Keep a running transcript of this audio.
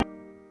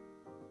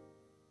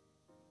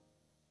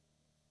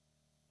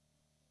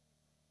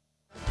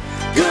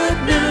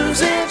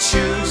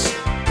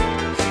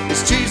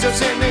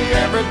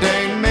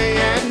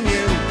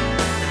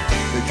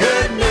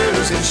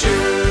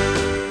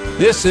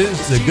This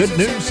is the Good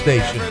News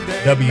Station,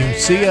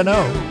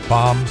 WCNO,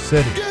 Palm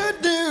City.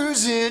 Good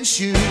news in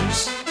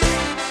shoes.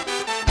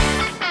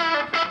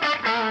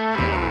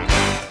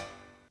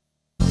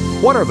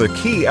 What are the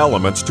key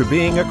elements to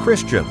being a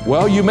Christian?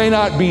 Well, you may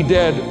not be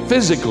dead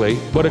physically,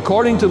 but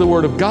according to the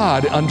Word of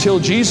God, until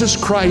Jesus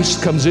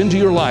Christ comes into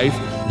your life,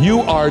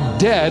 you are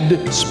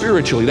dead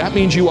spiritually. That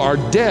means you are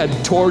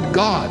dead toward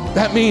God.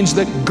 That means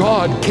that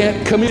God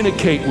can't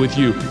communicate with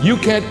you. You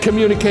can't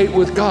communicate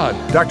with God.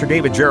 Dr.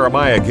 David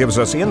Jeremiah gives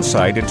us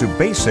insight into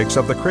basics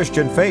of the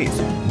Christian faith.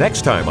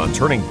 Next time on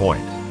Turning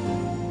Point.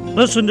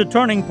 Listen to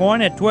Turning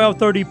Point at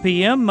 12:30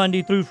 p.m.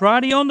 Monday through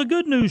Friday on the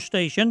Good News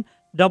Station,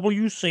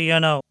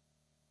 WCNO.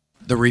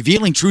 The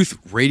Revealing Truth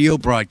radio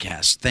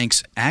broadcast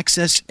thanks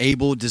Access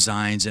Able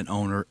Designs and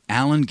owner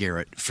Alan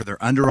Garrett for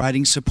their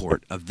underwriting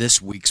support of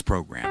this week's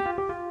program.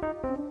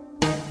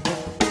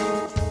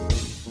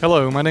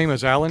 Hello, my name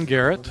is Alan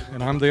Garrett,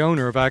 and I'm the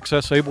owner of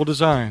Access Able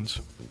Designs.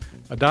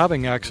 A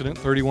diving accident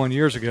 31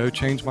 years ago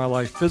changed my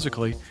life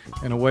physically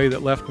in a way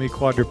that left me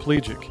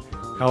quadriplegic.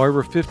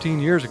 However, 15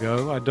 years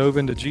ago, I dove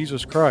into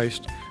Jesus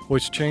Christ,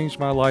 which changed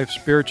my life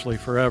spiritually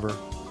forever.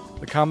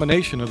 The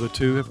combination of the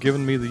two have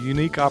given me the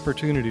unique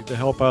opportunity to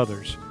help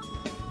others.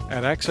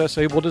 At Access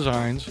Able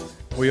Designs,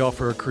 we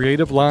offer a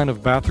creative line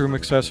of bathroom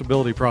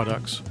accessibility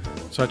products,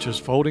 such as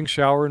folding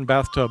shower and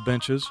bathtub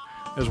benches,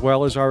 as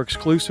well as our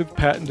exclusive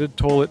patented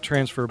toilet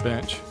transfer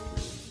bench.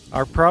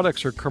 Our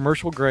products are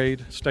commercial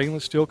grade,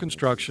 stainless steel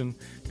construction,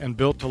 and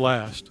built to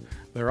last.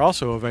 They're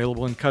also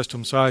available in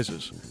custom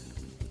sizes.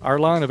 Our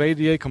line of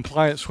ADA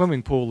compliant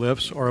swimming pool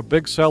lifts are a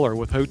big seller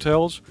with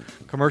hotels,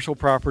 commercial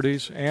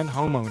properties, and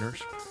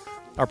homeowners.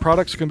 Our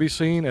products can be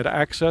seen at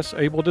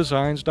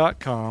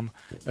accessabledesigns.com,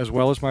 as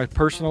well as my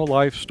personal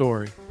life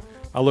story.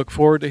 I look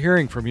forward to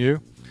hearing from you.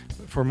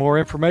 For more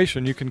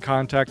information, you can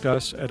contact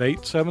us at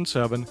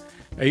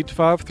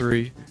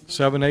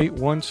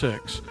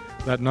 877-853-7816.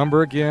 That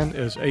number again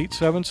is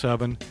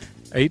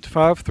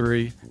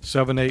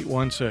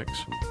 877-853-7816.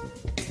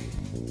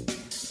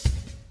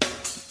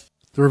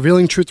 The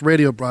Revealing Truth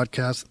radio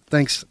broadcast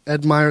thanks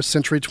Ed Meyer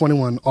Century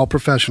 21 All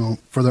Professional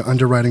for their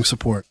underwriting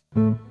support.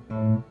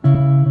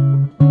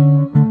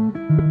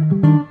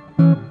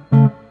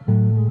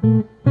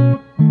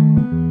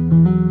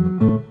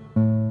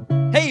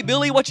 Hey,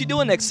 Billy, what you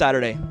doing next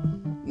Saturday?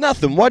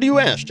 Nothing. Why do you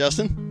ask,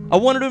 Justin? I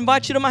wanted to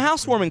invite you to my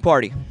housewarming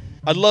party.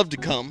 I'd love to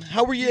come.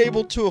 How were you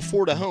able to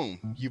afford a home?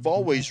 You've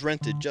always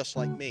rented just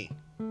like me.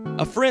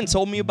 A friend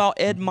told me about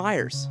Ed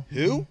Myers.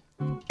 Who?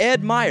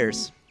 Ed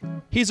Myers.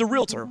 He's a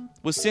realtor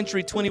with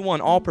Century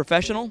 21 All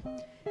Professional.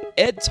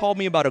 Ed told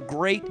me about a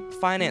great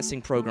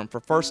financing program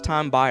for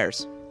first-time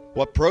buyers.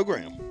 What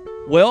program?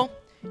 Well,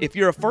 if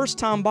you're a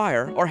first-time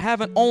buyer or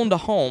haven't owned a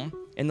home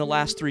in the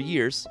last 3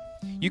 years,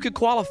 you could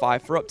qualify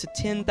for up to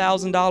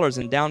 $10,000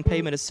 in down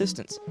payment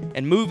assistance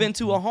and move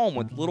into a home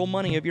with little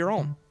money of your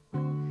own.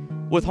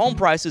 With home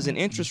prices and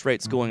interest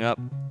rates going up,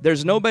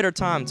 there's no better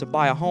time to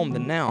buy a home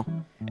than now,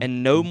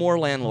 and no more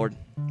landlord.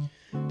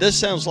 This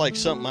sounds like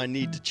something I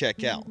need to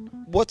check out.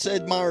 What's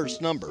Ed Meyer's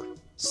number?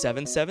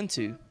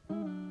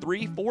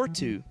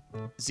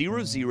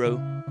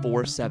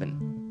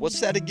 772-342-0047. What's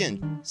that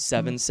again?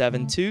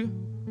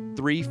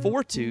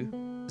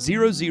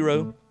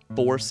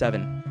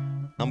 772-342-0047.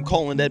 I'm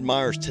calling Ed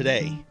Myers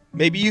today.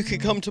 Maybe you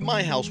could come to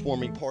my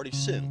housewarming party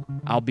soon.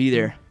 I'll be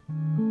there.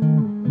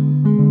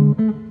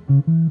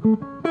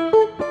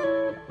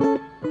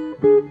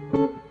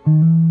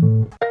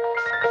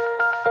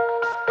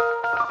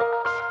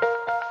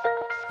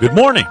 Good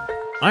morning.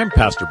 I'm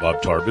Pastor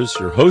Bob Tarbus,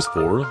 your host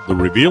for the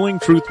Revealing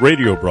Truth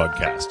radio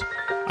broadcast.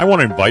 I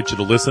want to invite you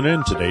to listen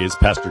in today as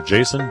Pastor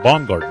Jason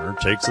Baumgartner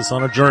takes us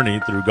on a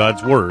journey through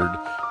God's Word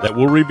that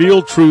will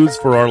reveal truths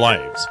for our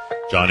lives.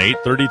 John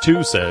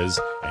 8:32 says,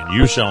 "And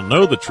you shall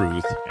know the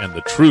truth, and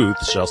the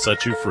truth shall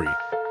set you free."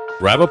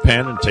 Grab a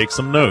pen and take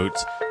some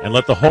notes, and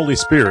let the Holy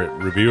Spirit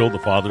reveal the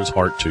Father's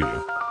heart to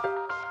you.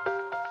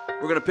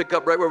 We're going to pick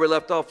up right where we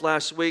left off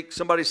last week.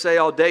 Somebody say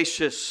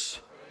audacious.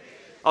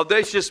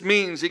 Audacious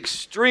means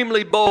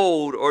extremely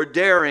bold or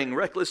daring,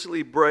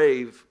 recklessly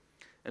brave,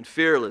 and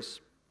fearless.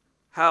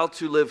 How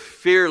to live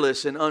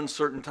fearless in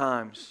uncertain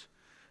times.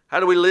 How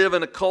do we live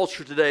in a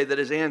culture today that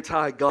is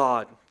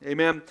anti-God?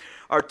 Amen.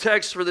 Our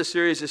text for this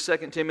series is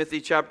 2 Timothy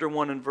chapter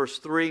 1 and verse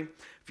 3.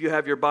 If you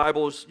have your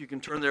Bibles, you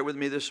can turn there with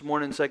me this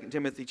morning. 2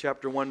 Timothy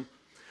chapter 1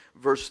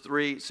 verse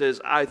 3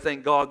 says, "I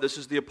thank God." This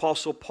is the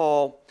Apostle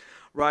Paul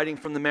writing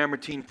from the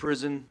Mamertine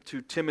prison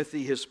to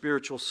Timothy, his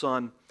spiritual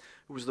son,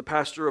 who was the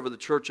pastor over the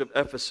church of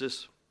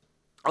Ephesus,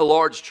 a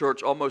large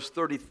church, almost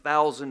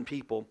 30,000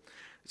 people.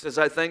 It says,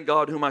 "I thank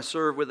God whom I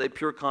serve with a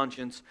pure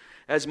conscience,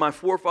 as my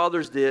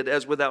forefathers did,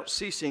 as without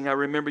ceasing I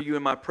remember you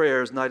in my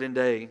prayers night and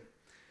day,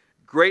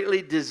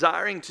 greatly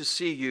desiring to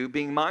see you,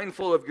 being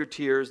mindful of your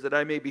tears, that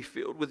I may be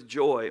filled with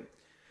joy.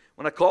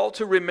 When I call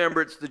to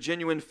remembrance the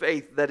genuine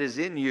faith that is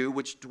in you,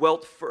 which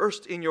dwelt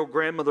first in your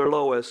grandmother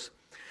Lois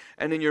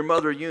and in your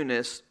mother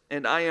Eunice,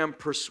 and I am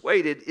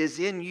persuaded is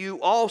in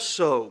you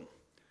also.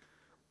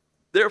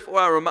 Therefore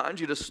I remind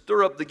you to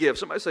stir up the gift."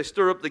 Somebody say,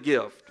 stir up the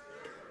gift.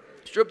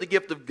 Stir up the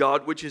gift of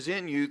God which is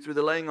in you through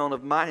the laying on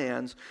of my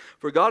hands.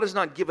 For God has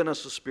not given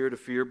us a spirit of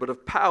fear, but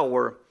of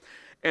power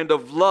and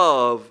of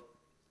love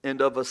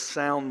and of a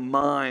sound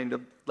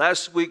mind.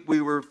 Last week we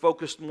were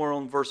focused more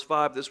on verse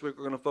 5. This week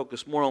we're going to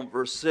focus more on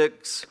verse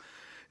 6.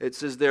 It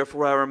says,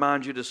 therefore I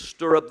remind you to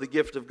stir up the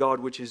gift of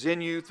God which is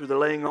in you through the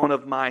laying on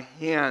of my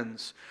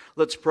hands.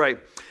 Let's pray.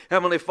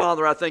 Heavenly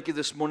Father, I thank you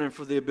this morning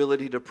for the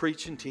ability to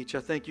preach and teach. I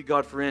thank you,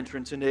 God, for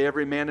entrance into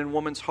every man and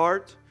woman's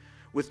heart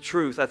with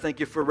truth. I thank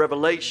you for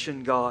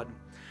revelation, God,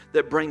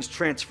 that brings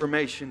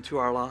transformation to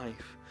our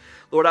life.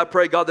 Lord, I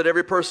pray, God, that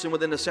every person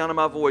within the sound of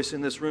my voice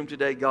in this room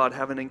today, God,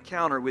 have an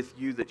encounter with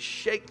you that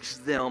shakes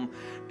them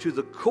to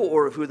the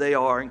core of who they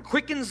are and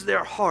quickens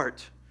their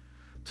heart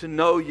to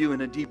know you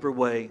in a deeper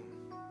way.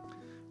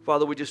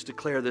 Father, we just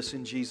declare this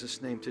in Jesus'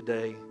 name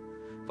today.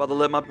 Father,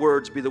 let my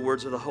words be the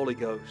words of the Holy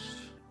Ghost.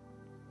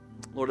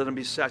 Lord, let them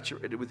be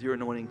saturated with your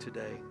anointing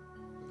today.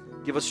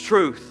 Give us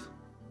truth.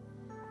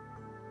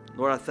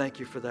 Lord, I thank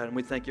you for that, and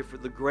we thank you for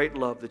the great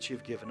love that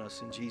you've given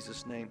us in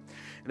Jesus' name.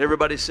 And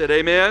everybody said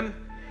amen.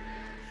 Amen.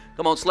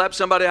 Come on, slap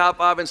somebody high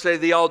five and say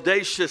the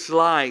audacious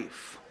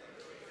life.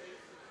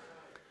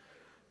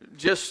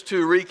 Just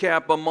to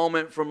recap a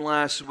moment from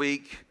last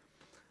week,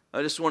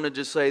 I just wanted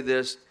to say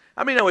this.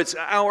 I mean, it's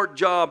our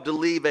job to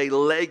leave a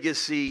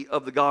legacy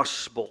of the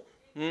gospel.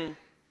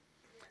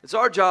 It's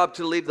our job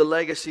to leave the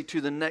legacy to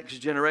the next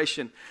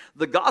generation.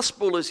 The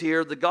gospel is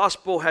here, the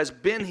gospel has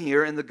been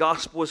here, and the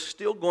gospel is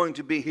still going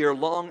to be here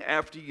long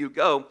after you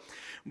go.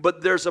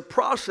 But there's a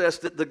process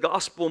that the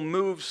gospel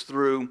moves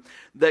through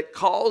that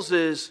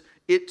causes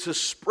it to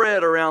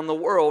spread around the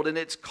world, and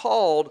it's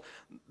called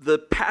the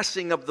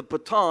passing of the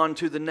baton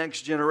to the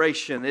next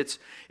generation.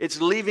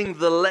 It's leaving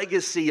the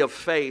legacy of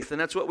faith, and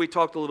that's what we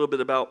talked a little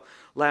bit about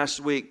last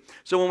week.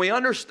 So when we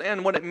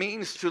understand what it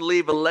means to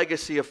leave a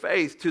legacy of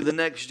faith to the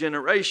next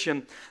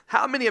generation,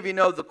 how many of you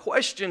know the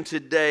question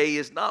today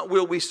is not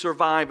will we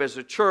survive as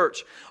a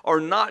church, or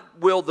not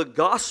will the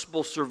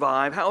gospel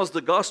survive? How is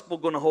the gospel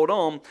going to hold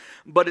on?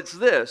 But it's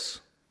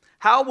this: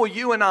 how will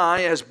you and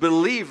I as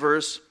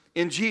believers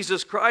in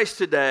Jesus Christ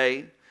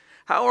today,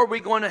 how are we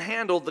going to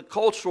handle the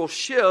cultural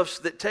shifts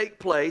that take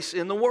place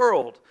in the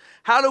world?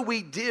 How do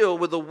we deal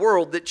with the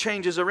world that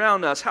changes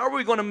around us? How are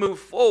we going to move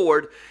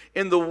forward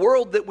in the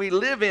world that we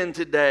live in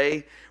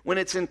today when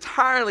it's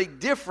entirely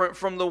different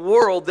from the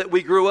world that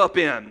we grew up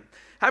in?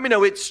 How many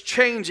know it's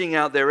changing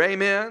out there?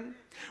 Amen?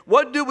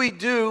 What do we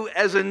do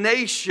as a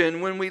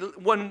nation when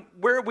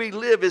where we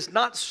live is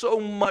not so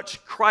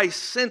much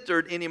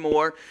Christ-centered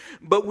anymore,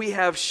 but we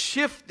have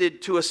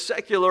shifted to a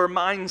secular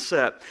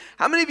mindset?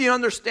 How many of you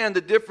understand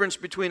the difference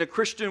between a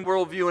Christian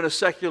worldview and a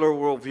secular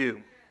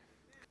worldview?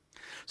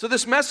 So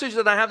this message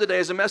that I have today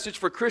is a message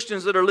for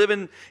Christians that are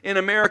living in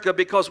America,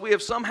 because we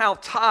have somehow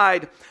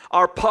tied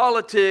our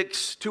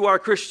politics to our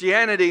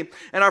Christianity,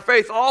 and our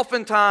faith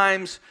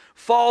oftentimes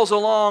falls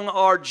along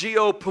our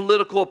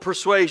geopolitical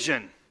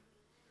persuasion.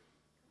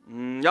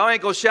 Y'all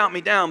ain't going to shout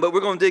me down, but we're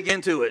going to dig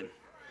into it.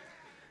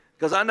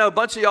 Because I know a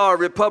bunch of y'all are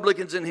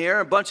Republicans in here,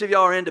 a bunch of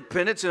y'all are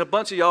independents, and a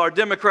bunch of y'all are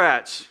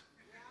Democrats.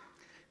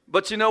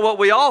 But you know what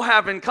we all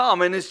have in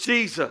common is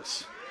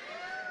Jesus.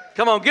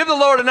 Come on, give the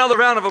Lord another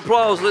round of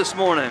applause this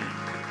morning.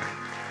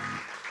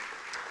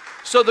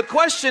 So the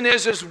question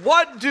is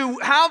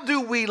how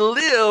do we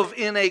live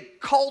in a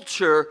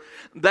culture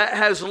that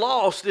has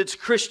lost its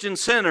Christian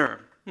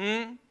center?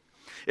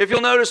 If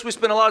you'll notice, we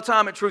spend a lot of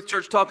time at Truth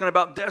Church talking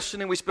about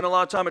destiny. We spend a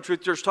lot of time at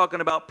Truth Church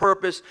talking about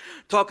purpose,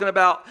 talking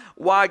about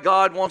why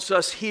God wants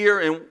us here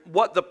and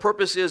what the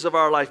purpose is of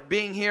our life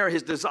being here,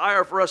 His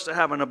desire for us to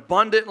have an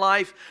abundant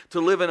life,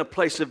 to live in a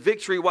place of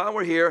victory while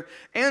we're here,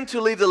 and to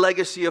leave the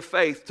legacy of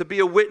faith, to be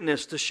a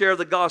witness, to share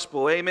the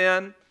gospel.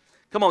 Amen?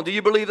 Come on, do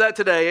you believe that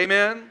today?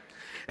 Amen?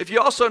 If you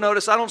also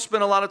notice, I don't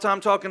spend a lot of time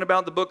talking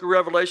about the book of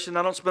Revelation.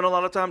 I don't spend a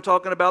lot of time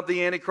talking about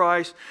the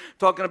Antichrist,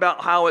 talking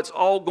about how it's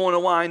all going to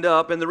wind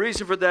up. And the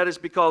reason for that is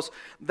because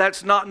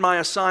that's not my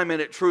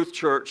assignment at Truth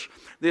Church.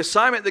 The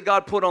assignment that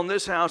God put on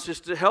this house is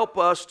to help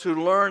us to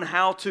learn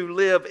how to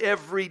live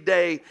every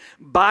day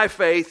by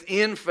faith,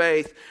 in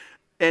faith,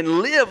 and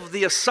live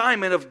the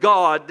assignment of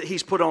God that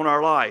He's put on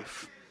our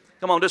life.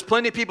 Come on, there's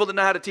plenty of people that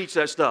know how to teach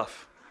that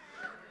stuff.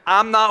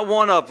 I'm not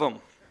one of them.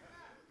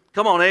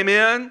 Come on,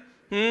 amen?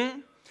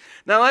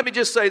 Now, let me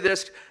just say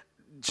this.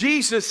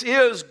 Jesus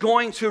is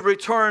going to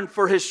return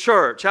for His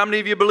church. How many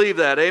of you believe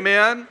that?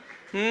 Amen?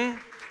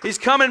 He's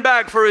coming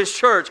back for His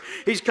church.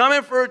 He's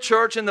coming for a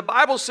church, and the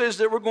Bible says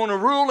that we're going to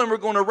rule and we're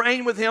going to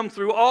reign with Him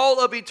through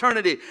all of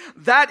eternity.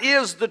 That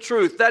is the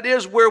truth. That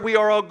is where we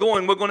are all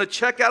going. We're going to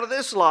check out of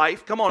this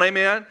life. Come on,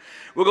 amen?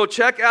 We're going to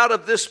check out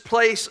of this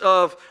place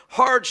of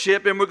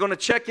hardship, and we're going to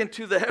check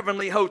into the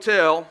heavenly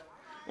hotel.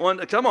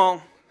 Come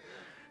on.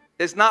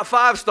 It's not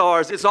 5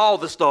 stars. It's all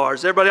the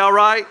stars. Everybody all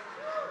right?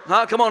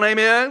 Come on,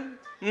 amen?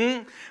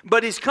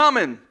 But He's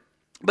coming.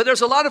 But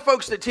there's a lot of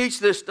folks that teach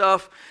this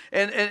stuff,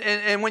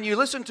 and when you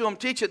listen to them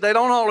teach it, they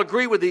don't all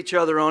agree with each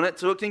other on it,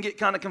 so it can get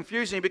kind of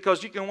confusing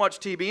because you can watch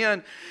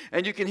TBN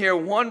and you can hear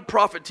one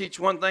prophet teach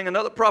one thing,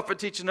 another prophet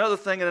teach another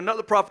thing, and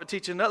another prophet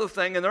teach another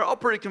thing, and they're all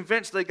pretty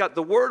convinced they got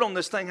the word on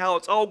this thing, how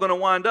it's all going to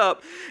wind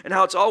up and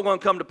how it's all going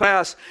to come to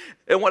pass.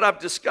 And what I've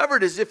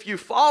discovered is if you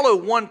follow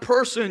one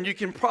person, you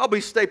can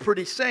probably stay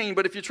pretty sane,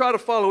 but if you try to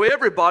follow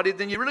everybody,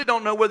 then you really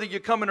don't know whether you're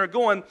coming or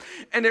going,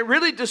 and it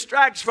really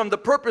distracts from the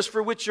purpose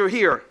for which you're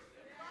here.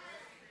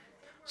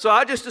 So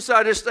I just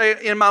decided to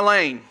stay in my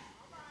lane.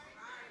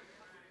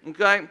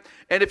 Okay?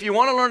 And if you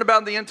want to learn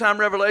about the end time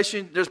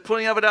revelation, there's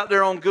plenty of it out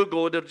there on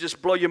Google. It'll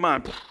just blow your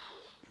mind.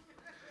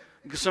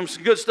 Some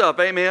good stuff.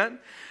 Amen?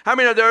 How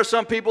many of there are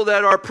some people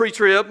that are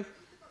pre-trib?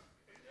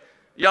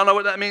 Y'all know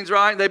what that means,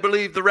 right? They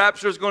believe the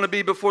rapture is going to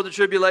be before the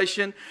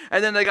tribulation.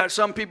 And then they got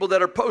some people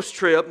that are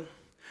post-trib.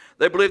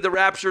 They believe the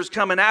rapture is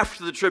coming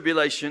after the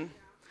tribulation.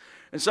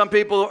 And some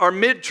people are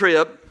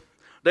mid-trib.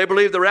 They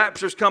believe the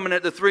rapture is coming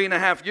at the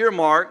 3.5-year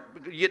mark.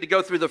 You get to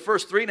go through the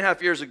first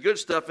 3.5 years of good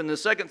stuff, and the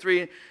second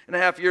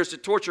 3.5 years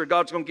of torture,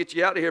 God's going to get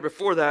you out of here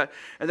before that.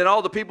 And then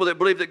all the people that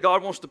believe that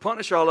God wants to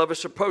punish all of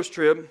us are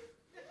post-trib.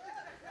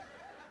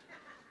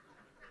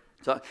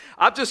 So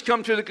I've just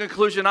come to the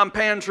conclusion I'm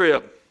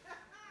pan-trib.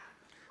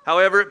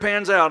 However it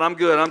pans out, I'm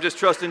good. I'm just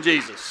trusting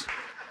Jesus.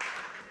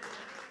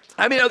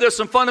 I mean, there's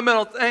some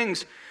fundamental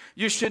things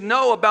you should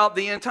know about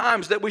the end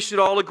times that we should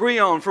all agree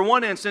on. For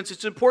one instance,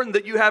 it's important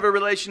that you have a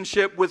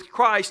relationship with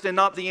Christ and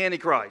not the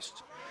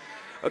Antichrist.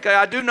 Okay,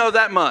 I do know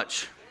that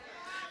much.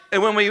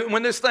 And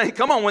when this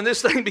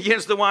thing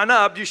begins to wind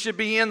up, you should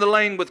be in the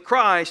lane with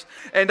Christ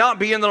and not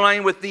be in the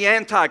lane with the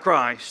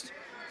Antichrist.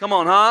 Come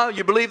on, huh?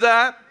 You believe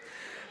that?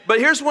 But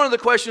here's one of the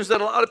questions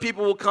that a lot of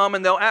people will come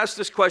and they'll ask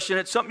this question.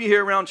 It's something you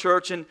hear around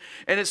church, and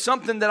it's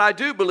something that I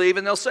do believe,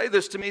 and they'll say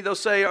this to me. They'll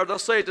say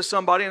it to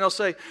somebody, and they'll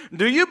say,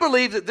 do you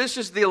believe that this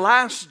is the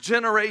last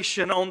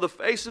generation on the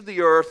face of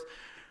the earth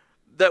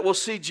that will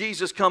see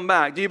Jesus come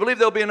back? Do you believe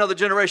there'll be another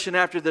generation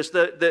after this,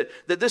 that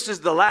this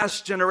is the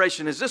last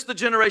generation? Is this the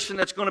generation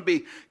that's going to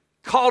be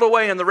called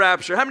away in the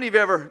rapture? How many of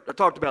you ever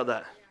talked about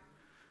that?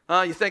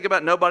 You think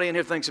about it? Nobody in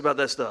here thinks about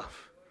that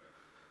stuff.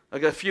 I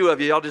got a few of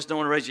you. Y'all just don't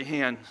want to raise your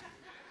hand.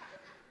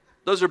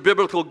 Those are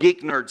biblical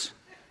geek nerds.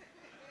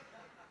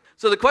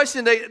 So the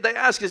question they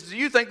ask is, do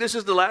you think this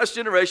is the last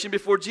generation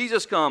before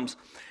Jesus comes?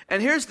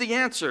 And here's the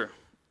answer.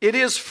 It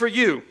is for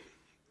you.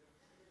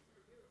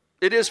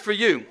 It is for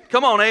you.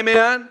 Come on,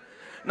 amen?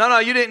 No,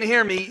 you didn't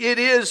hear me. It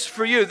is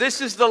for you.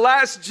 This is the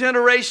last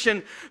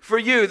generation for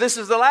you. This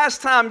is the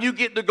last time you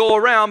get to go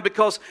around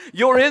because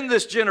you're in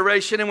this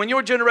generation. And when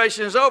your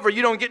generation is over,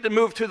 you don't get to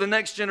move to the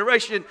next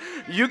generation.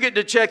 You get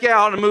to check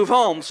out and move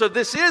home. So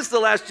this is the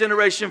last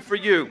generation for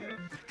you.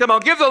 Come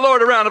on, give the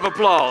Lord a round of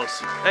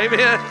applause.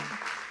 Amen.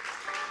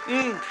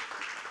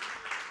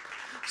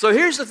 So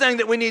here's the thing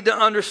that we need to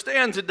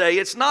understand today.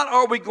 It's not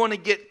are we going to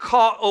get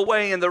caught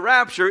away in the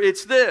rapture.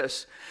 It's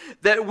this,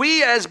 that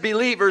we as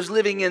believers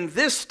living in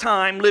this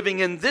time, living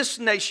in this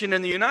nation,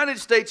 in the United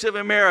States of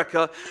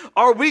America,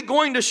 are we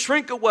going to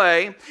shrink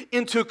away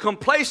into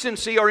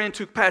complacency or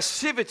into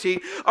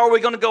passivity? Are we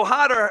going to go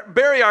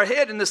bury our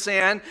head in the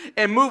sand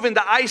and move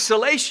into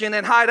isolation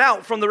and hide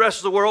out from the rest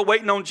of the world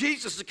waiting on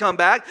Jesus to come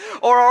back?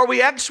 Or are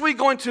we actually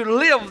going to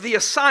live the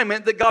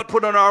assignment that God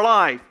put on our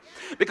life?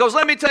 Because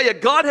let me tell you,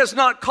 God has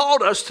not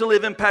called us to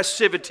live in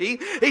passivity.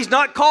 He's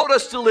not called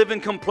us to live in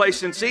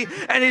complacency.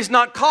 And He's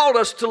not called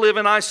us to live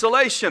in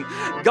isolation.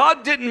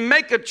 God didn't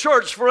make a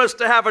church for us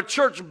to have a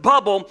church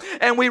bubble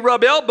and we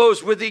rub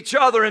elbows with each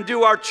other and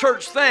do our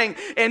church thing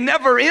and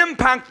never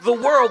impact the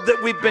world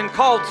that we've been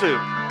called to.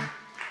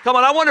 Come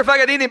on, I wonder if I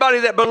got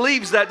anybody that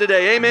believes that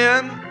today.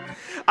 Amen?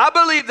 I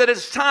believe that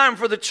it's time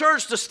for the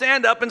church to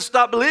stand up and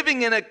stop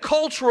living in a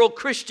cultural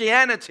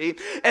Christianity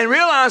and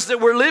realize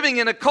that we're living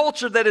in a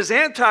culture that is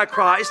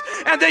antichrist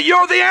and that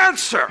you're the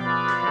answer.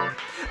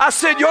 I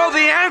said you're the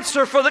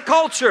answer for the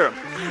culture.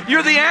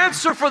 You're the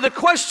answer for the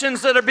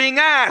questions that are being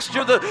asked.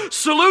 You're the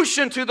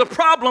solution to the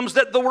problems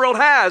that the world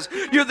has.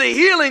 You're the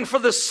healing for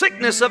the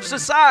sickness of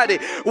society.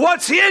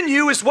 What's in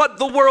you is what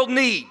the world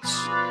needs.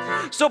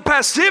 So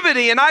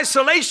passivity and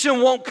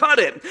isolation won't cut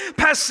it.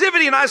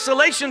 Passivity and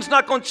isolation is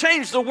not going to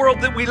change the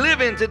world that we live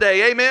in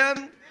today.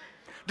 Amen?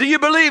 Do you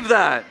believe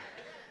that?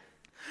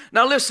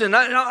 Now listen,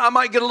 I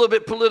might get a little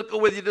bit political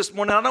with you this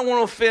morning. I don't want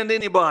to offend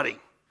anybody.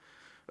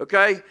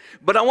 Okay?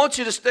 But I want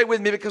you to stay with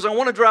me because I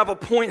want to drive a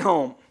point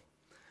home.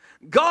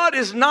 God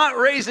is not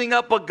raising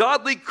up a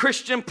godly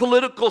Christian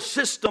political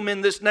system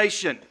in this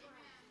nation.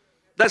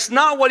 That's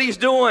not what He's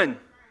doing.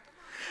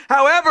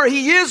 However,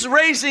 He is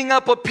raising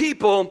up a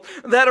people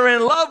that are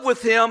in love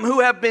with Him, who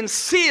have been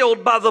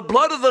sealed by the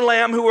blood of the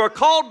Lamb, who are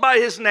called by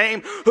His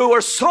name, who are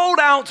sold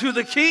out to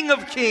the King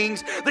of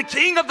Kings, the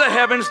King of the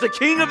heavens, the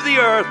King of the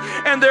earth,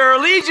 and their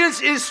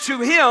allegiance is to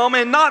Him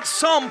and not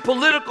some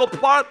political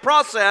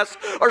process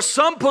or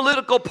some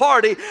political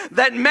party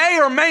that may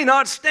or may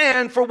not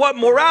stand for what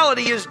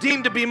morality is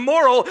deemed to be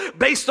moral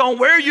based on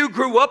where you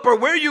grew up or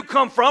where you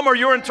come from or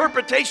your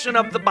interpretation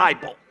of the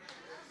Bible.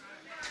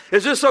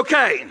 Is this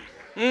okay?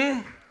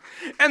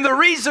 And the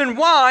reason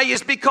why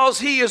is because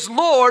He is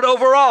Lord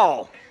over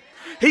all.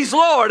 He's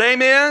Lord,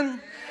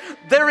 amen?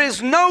 There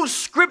is no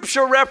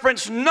scripture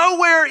reference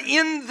nowhere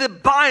in the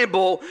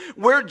Bible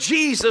where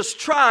Jesus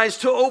tries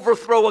to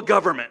overthrow a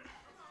government.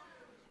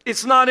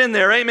 It's not in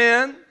there,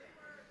 amen?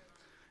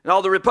 And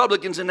all the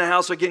Republicans in the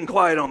house are getting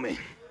quiet on me.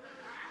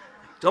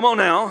 Come on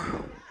now.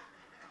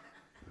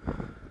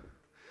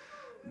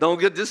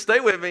 Just stay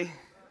with me.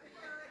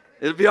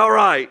 It'll be all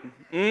right.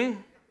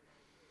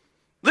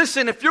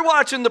 Listen, if you're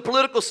watching the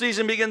political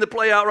season begin to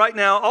play out right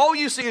now, all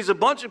you see is a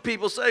bunch of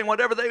people saying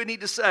whatever they need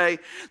to say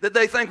that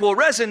they think will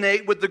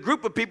resonate with the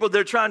group of people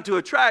they're trying to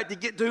attract to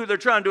get to who they're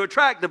trying to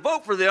attract to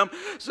vote for them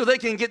so they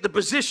can get the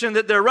position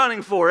that they're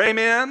running for.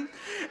 Amen?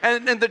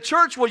 And the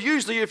church will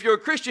usually, if you're a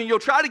Christian, you'll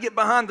try to get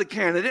behind the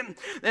candidate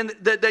and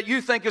that you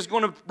think is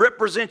going to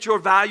represent your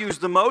values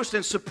the most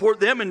and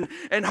support them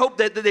and hope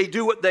that they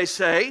do what they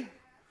say.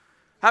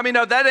 How many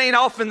know that ain't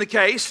often the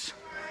case?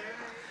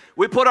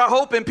 We put our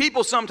hope in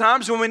people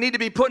sometimes when we need to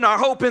be putting our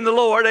hope in the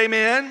Lord,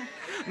 amen?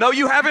 No,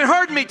 you haven't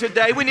heard me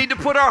today. We need to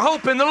put our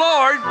hope in the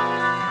Lord.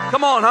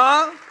 Come on,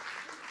 huh?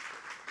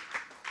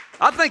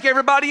 I think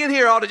everybody in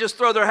here ought to just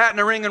throw their hat in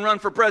the ring and run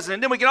for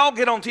president. Then we can all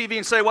get on TV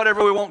and say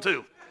whatever we want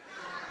to.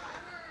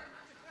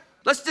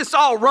 Let's just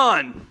all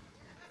run.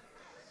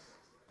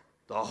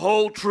 The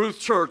whole Truth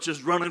Church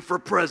is running for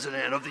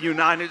president of the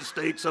United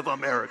States of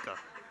America.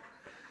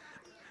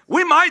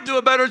 We might do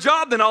a better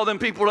job than all them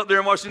people up there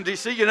in Washington,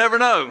 D.C. You never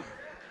know.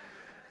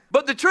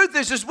 But the truth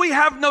is we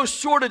have no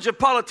shortage of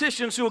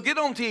politicians who will get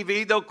on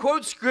TV, they'll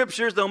quote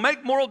scriptures, they'll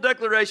make moral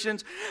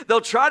declarations,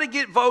 they'll try to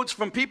get votes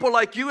from people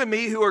like you and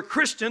me who are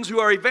Christians, who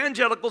are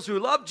evangelicals, who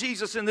love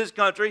Jesus in this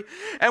country.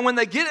 And when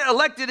they get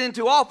elected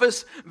into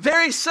office,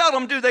 very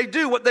seldom do they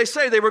do what they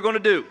say they were going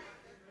to do.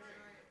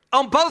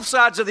 On both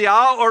sides of the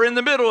aisle or in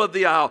the middle of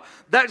the aisle.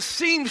 That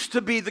seems to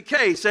be the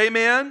case,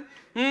 amen?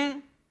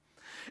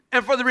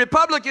 And for the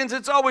Republicans,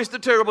 it's always the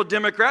terrible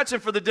Democrats.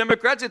 And for the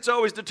Democrats, it's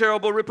always the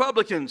terrible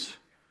Republicans.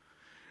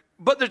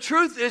 But the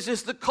truth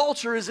is the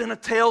culture is in a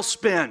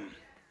tailspin.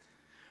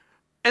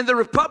 And the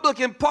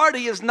Republican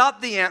Party is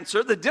not the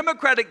answer. The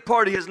Democratic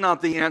Party is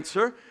not the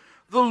answer.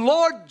 The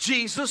Lord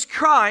Jesus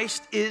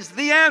Christ is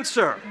the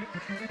answer.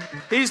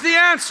 He's the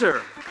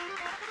answer.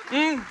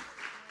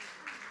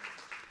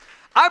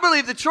 I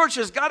believe the church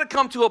has got to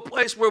come to a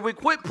place where we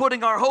quit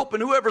putting our hope in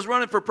whoever's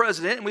running for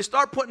president and we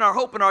start putting our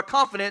hope and our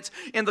confidence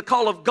in the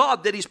call of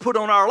God that He's put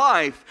on our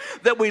life,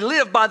 that we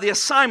live by the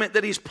assignment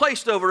that He's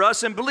placed over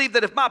us and believe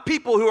that if my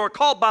people who are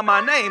called by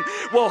my name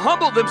will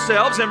humble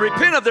themselves and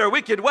repent of their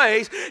wicked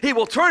ways, He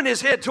will turn His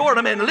head toward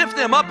them and lift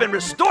them up and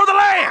restore the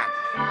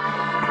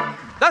land.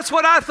 That's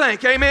what I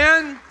think,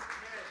 amen?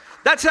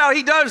 That's how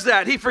He does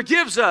that. He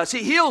forgives us.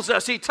 He heals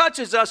us. He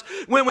touches us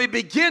when we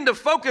begin to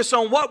focus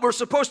on what we're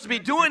supposed to be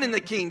doing in the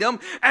kingdom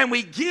and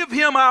we give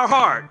Him our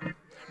heart.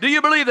 Do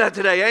you believe that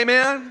today?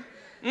 Amen?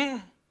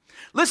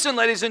 Listen,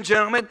 ladies and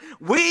gentlemen,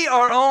 we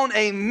are on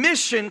a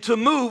mission to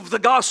move the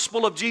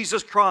gospel of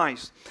Jesus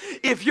Christ.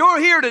 If you're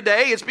here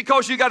today, it's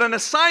because you got an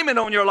assignment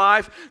on your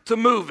life to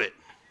move it.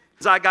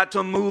 I got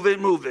to move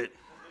it.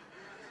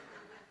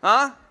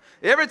 Huh?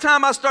 Every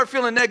time I start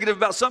feeling negative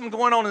about something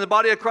going on in the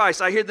body of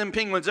Christ, I hear them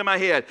penguins in my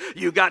head.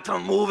 You got to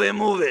move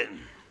it.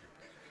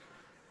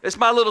 It's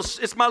my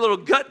little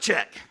gut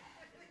check.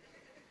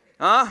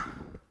 Huh?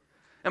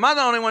 Am I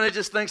the only one that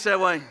just thinks that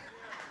way?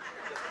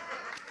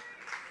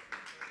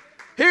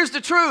 Here's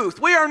the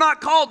truth. We are not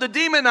called to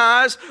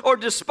demonize or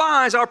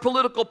despise our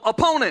political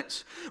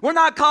opponents. We're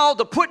not called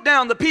to put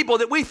down the people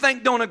that we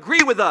think don't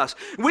agree with us.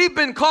 We've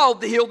been called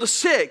to heal the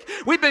sick.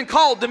 We've been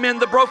called to mend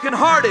the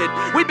brokenhearted.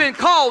 We've been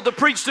called to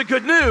preach the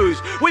good news.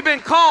 We've been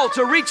called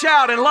to reach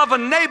out and love a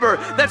neighbor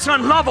that's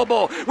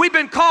unlovable. We've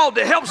been called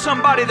to help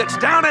somebody that's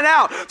down and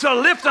out, to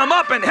lift them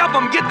up and help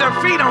them get their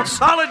feet on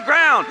solid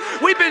ground.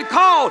 We've been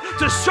called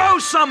to show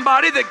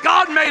somebody that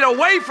God made a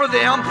way for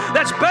them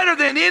that's better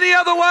than any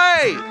other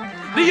way.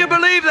 Do you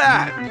believe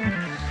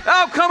that?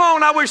 Oh, come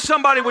on, I wish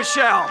somebody would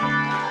shout.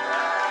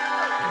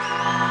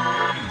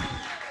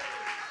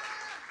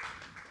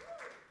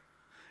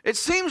 It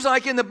seems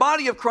like in the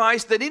body of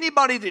Christ that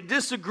anybody that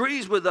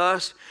disagrees with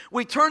us,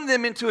 we turn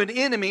them into an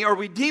enemy or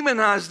we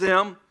demonize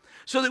them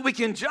so that we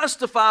can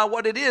justify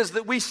what it is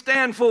that we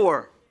stand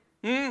for.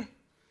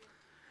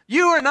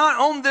 You are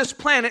not on this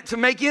planet to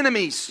make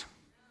enemies.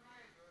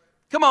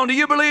 Come on, do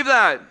you believe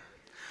that?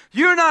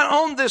 You're not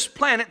on this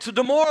planet to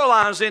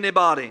demoralize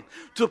anybody,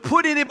 to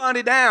put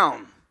anybody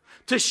down,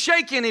 to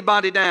shake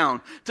anybody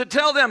down, to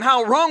tell them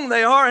how wrong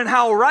they are and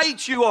how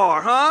right you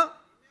are, huh?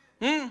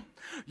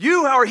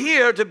 You are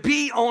here to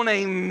be on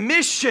a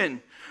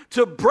mission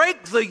to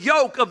break the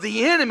yoke of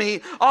the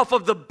enemy off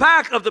of the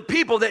back of the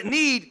people that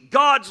need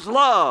God's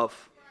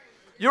love.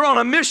 You're on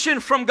a mission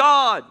from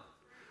God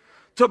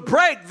to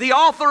break the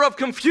author of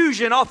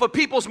confusion off of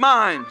people's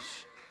minds.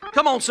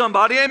 Come on,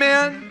 somebody,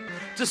 amen?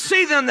 To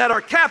see them that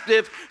are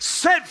captive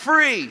set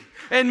free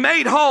and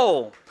made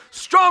whole.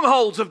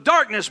 Strongholds of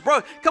darkness,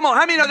 bro. Come on,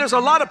 how many know there's a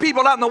lot of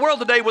people out in the world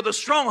today with a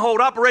stronghold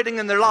operating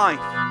in their life?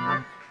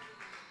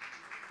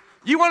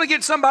 You want to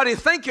get somebody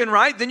thinking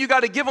right, then you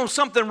got to give them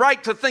something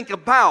right to think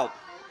about.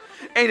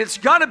 And it's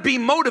got to be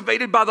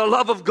motivated by the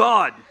love of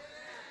God.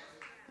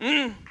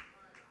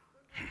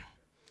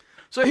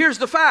 So here's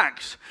the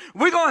facts.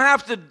 We're going to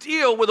have to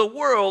deal with a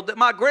world that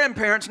my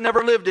grandparents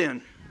never lived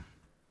in.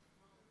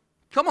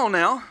 Come on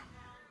now.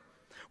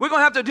 We're going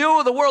to have to deal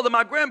with a world that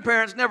my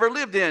grandparents never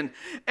lived in.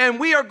 And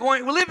we are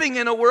living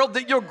in a world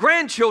that your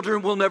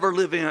grandchildren will never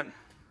live in.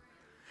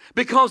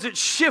 Because it's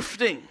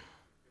shifting.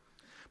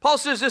 Paul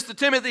says this to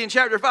Timothy in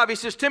chapter 5. He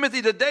says,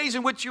 Timothy, the days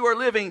in which you are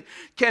living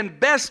can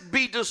best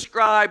be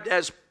described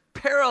as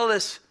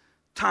perilous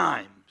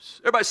times.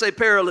 Everybody say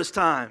perilous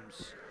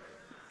times.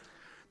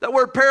 That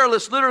word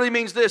perilous literally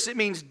means this. It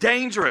means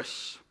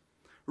dangerous,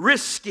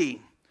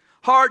 risky,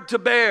 hard to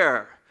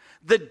bear.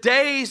 The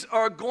days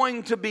are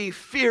going to be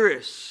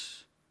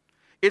fierce.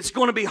 It's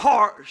going to be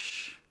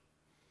harsh.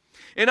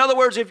 In other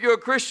words, if you're a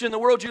Christian, the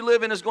world you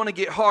live in is going to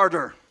get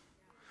harder.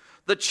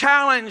 The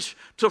challenge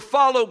to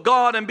follow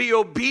God and be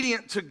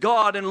obedient to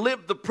God and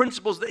live the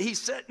principles that He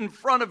set in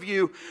front of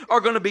you are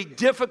going to be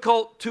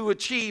difficult to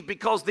achieve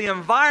because the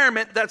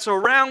environment that's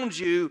around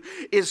you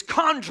is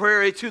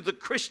contrary to the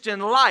Christian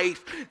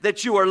life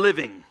that you are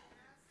living.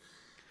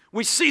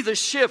 We see the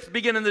shift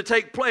beginning to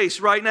take place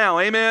right now.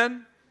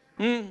 Amen?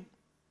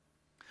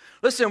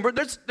 Listen,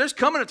 there's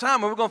coming a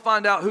time where we're going to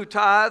find out who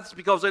tithes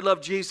because they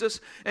love Jesus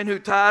and who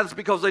tithes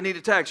because they need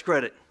a tax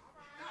credit.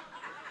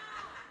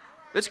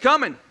 It's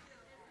coming.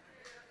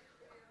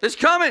 It's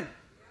coming.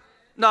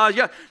 No,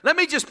 yeah. Let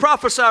me just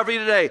prophesy over you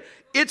today.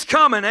 It's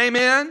coming.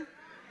 Amen.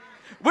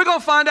 We're going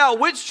to find out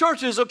which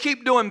churches will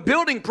keep doing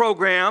building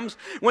programs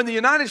when the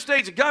United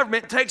States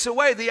government takes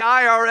away the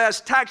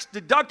IRS tax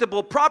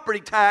deductible property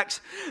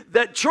tax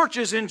that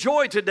churches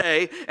enjoy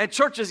today, and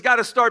churches got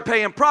to start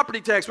paying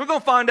property tax. We're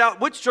going to find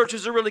out which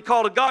churches are really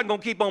called to God and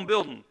going to keep on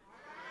building.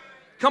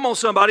 Come on,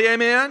 somebody.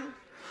 Amen.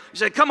 You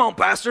say, come on,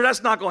 Pastor,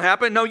 that's not going to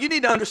happen. No, you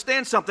need to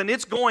understand something.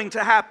 It's going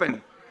to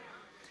happen.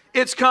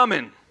 It's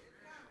coming.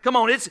 Come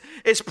on,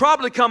 it's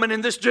probably coming in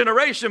this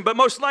generation, but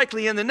most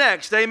likely in the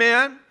next.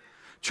 Amen?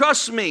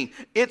 Trust me,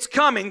 it's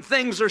coming.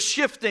 Things are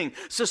shifting.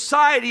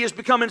 Society is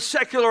becoming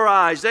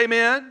secularized.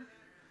 Amen?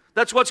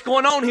 That's what's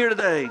going on here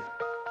today.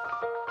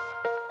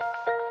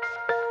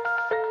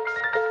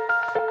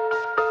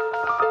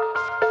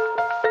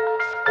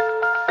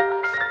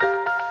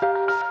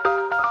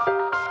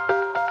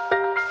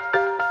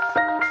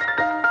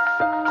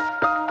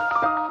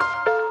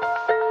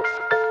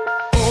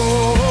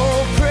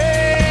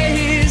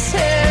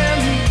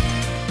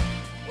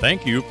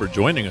 Thank you for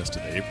joining us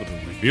today for the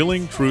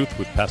Revealing Truth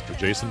with Pastor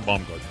Jason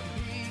Baumgartner.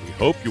 We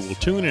hope you will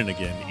tune in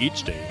again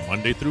each day,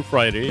 Monday through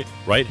Friday,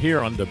 right here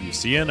on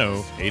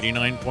WCNO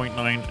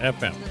 89.9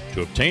 FM.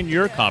 To obtain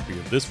your copy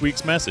of this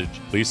week's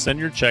message, please send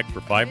your check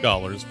for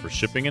 $5 for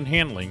shipping and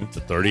handling to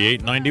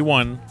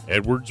 3891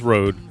 Edwards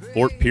Road,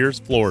 Fort Pierce,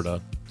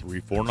 Florida,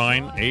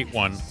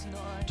 34981.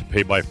 To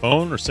pay by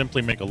phone or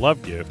simply make a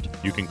love gift,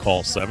 you can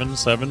call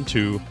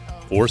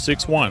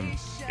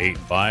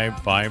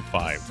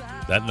 772-461-8555.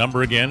 That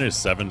number again is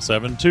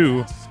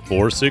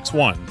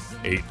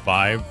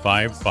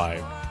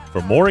 772-461-8555.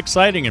 For more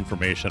exciting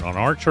information on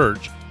our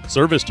church,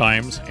 service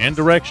times, and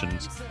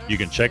directions, you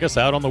can check us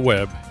out on the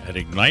web at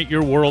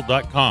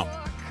igniteyourworld.com.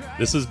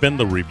 This has been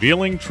The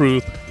Revealing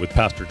Truth with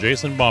Pastor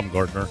Jason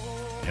Baumgartner,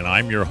 and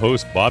I'm your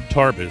host, Bob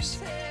Tarbis.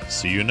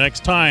 See you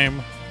next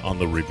time on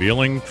The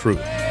Revealing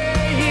Truth.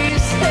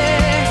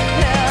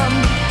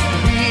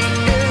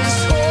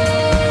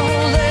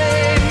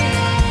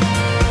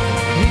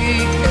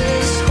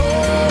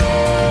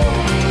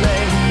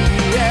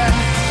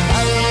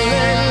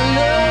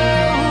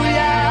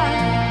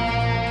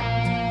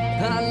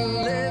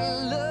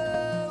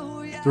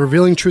 The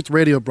Revealing Truth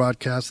radio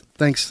broadcast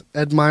thanks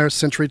Ed Meyer,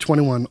 Century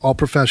 21, All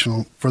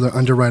Professional, for their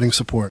underwriting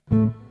support.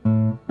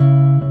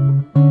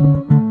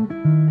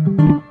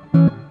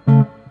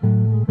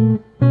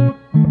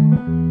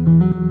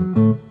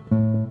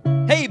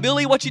 Hey,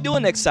 Billy, what you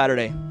doing next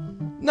Saturday?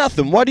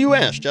 Nothing. Why do you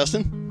ask,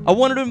 Justin? I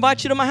wanted to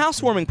invite you to my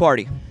housewarming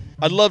party.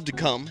 I'd love to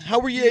come. How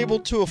were you able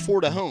to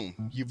afford a home?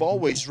 You've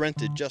always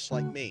rented just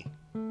like me.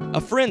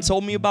 A friend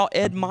told me about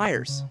Ed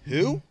Myers.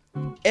 Who?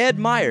 Ed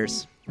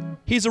Myers.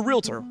 He's a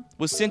realtor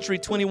with Century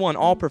 21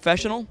 All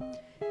Professional.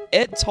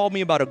 Ed told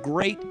me about a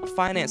great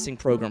financing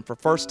program for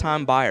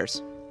first-time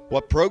buyers.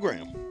 What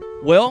program?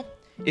 Well,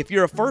 if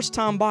you're a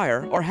first-time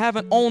buyer or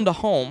haven't owned a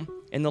home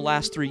in the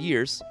last 3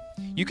 years,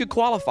 you could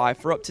qualify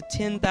for up to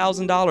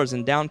 $10,000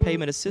 in down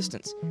payment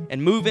assistance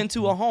and move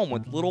into a home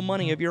with little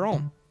money of your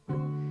own.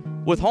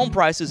 With home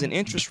prices and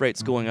interest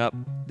rates going up,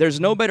 there's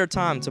no better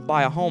time to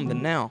buy a home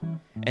than now,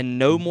 and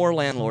no more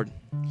landlord.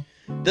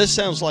 This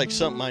sounds like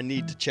something I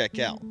need to check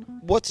out.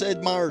 What's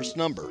Ed Meyer's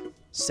number?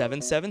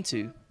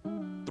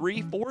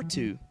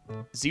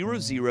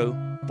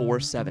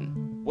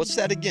 772-342-0047. What's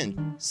that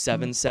again?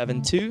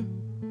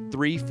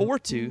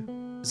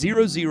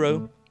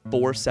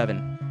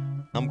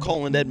 772-342-0047. I'm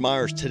calling Ed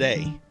Myers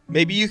today.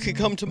 Maybe you could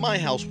come to my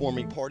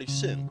housewarming party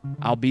soon.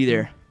 I'll be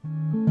there.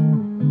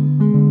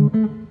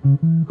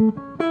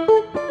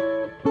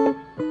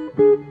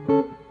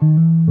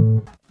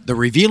 The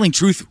Revealing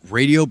Truth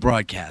radio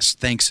broadcast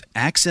thanks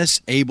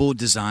Access Able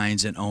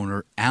Designs and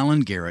owner Alan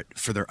Garrett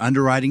for their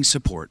underwriting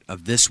support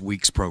of this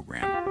week's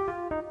program.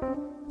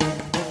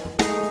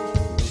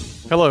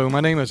 Hello, my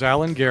name is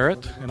Alan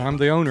Garrett, and I'm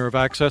the owner of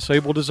Access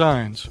Able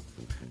Designs.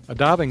 A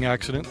diving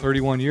accident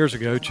 31 years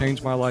ago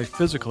changed my life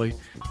physically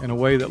in a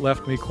way that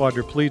left me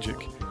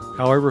quadriplegic.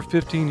 However,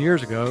 15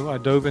 years ago, I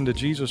dove into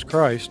Jesus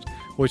Christ,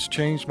 which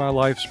changed my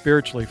life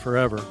spiritually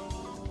forever.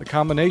 The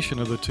combination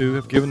of the two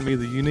have given me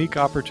the unique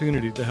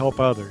opportunity to help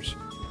others.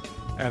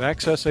 At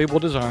Access Able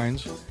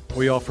Designs,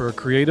 we offer a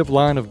creative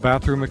line of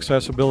bathroom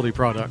accessibility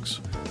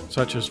products,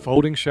 such as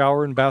folding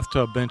shower and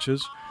bathtub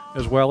benches,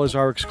 as well as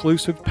our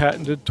exclusive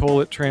patented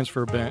toilet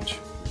transfer bench.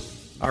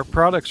 Our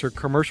products are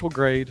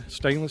commercial-grade,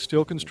 stainless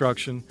steel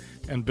construction,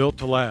 and built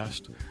to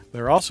last.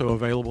 They're also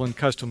available in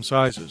custom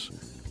sizes.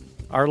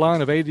 Our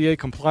line of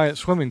ADA-compliant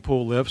swimming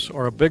pool lifts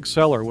are a big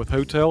seller with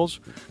hotels,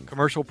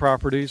 commercial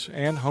properties,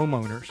 and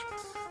homeowners.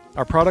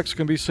 Our products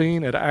can be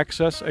seen at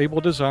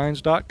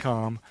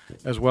accessabledesigns.com,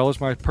 as well as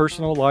my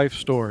personal life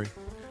story.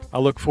 I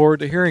look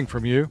forward to hearing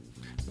from you.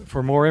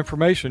 For more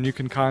information, you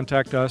can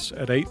contact us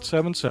at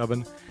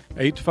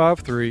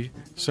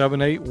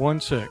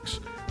 877-853-7816.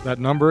 That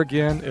number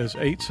again is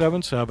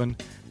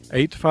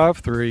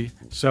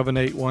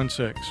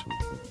 877-853-7816.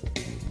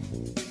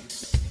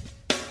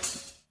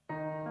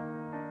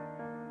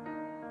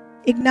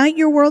 Ignite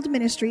Your World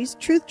Ministries,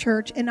 Truth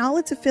Church, and all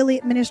its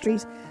affiliate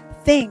ministries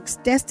thanks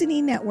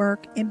Destiny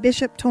Network and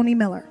Bishop Tony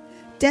Miller.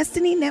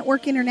 Destiny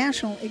Network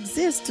International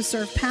exists to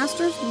serve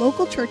pastors,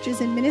 local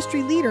churches, and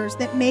ministry leaders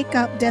that make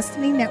up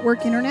Destiny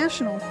Network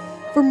International.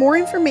 For more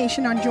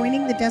information on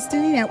joining the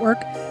Destiny Network,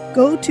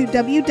 go to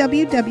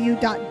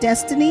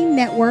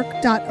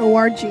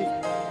www.destinynetwork.org.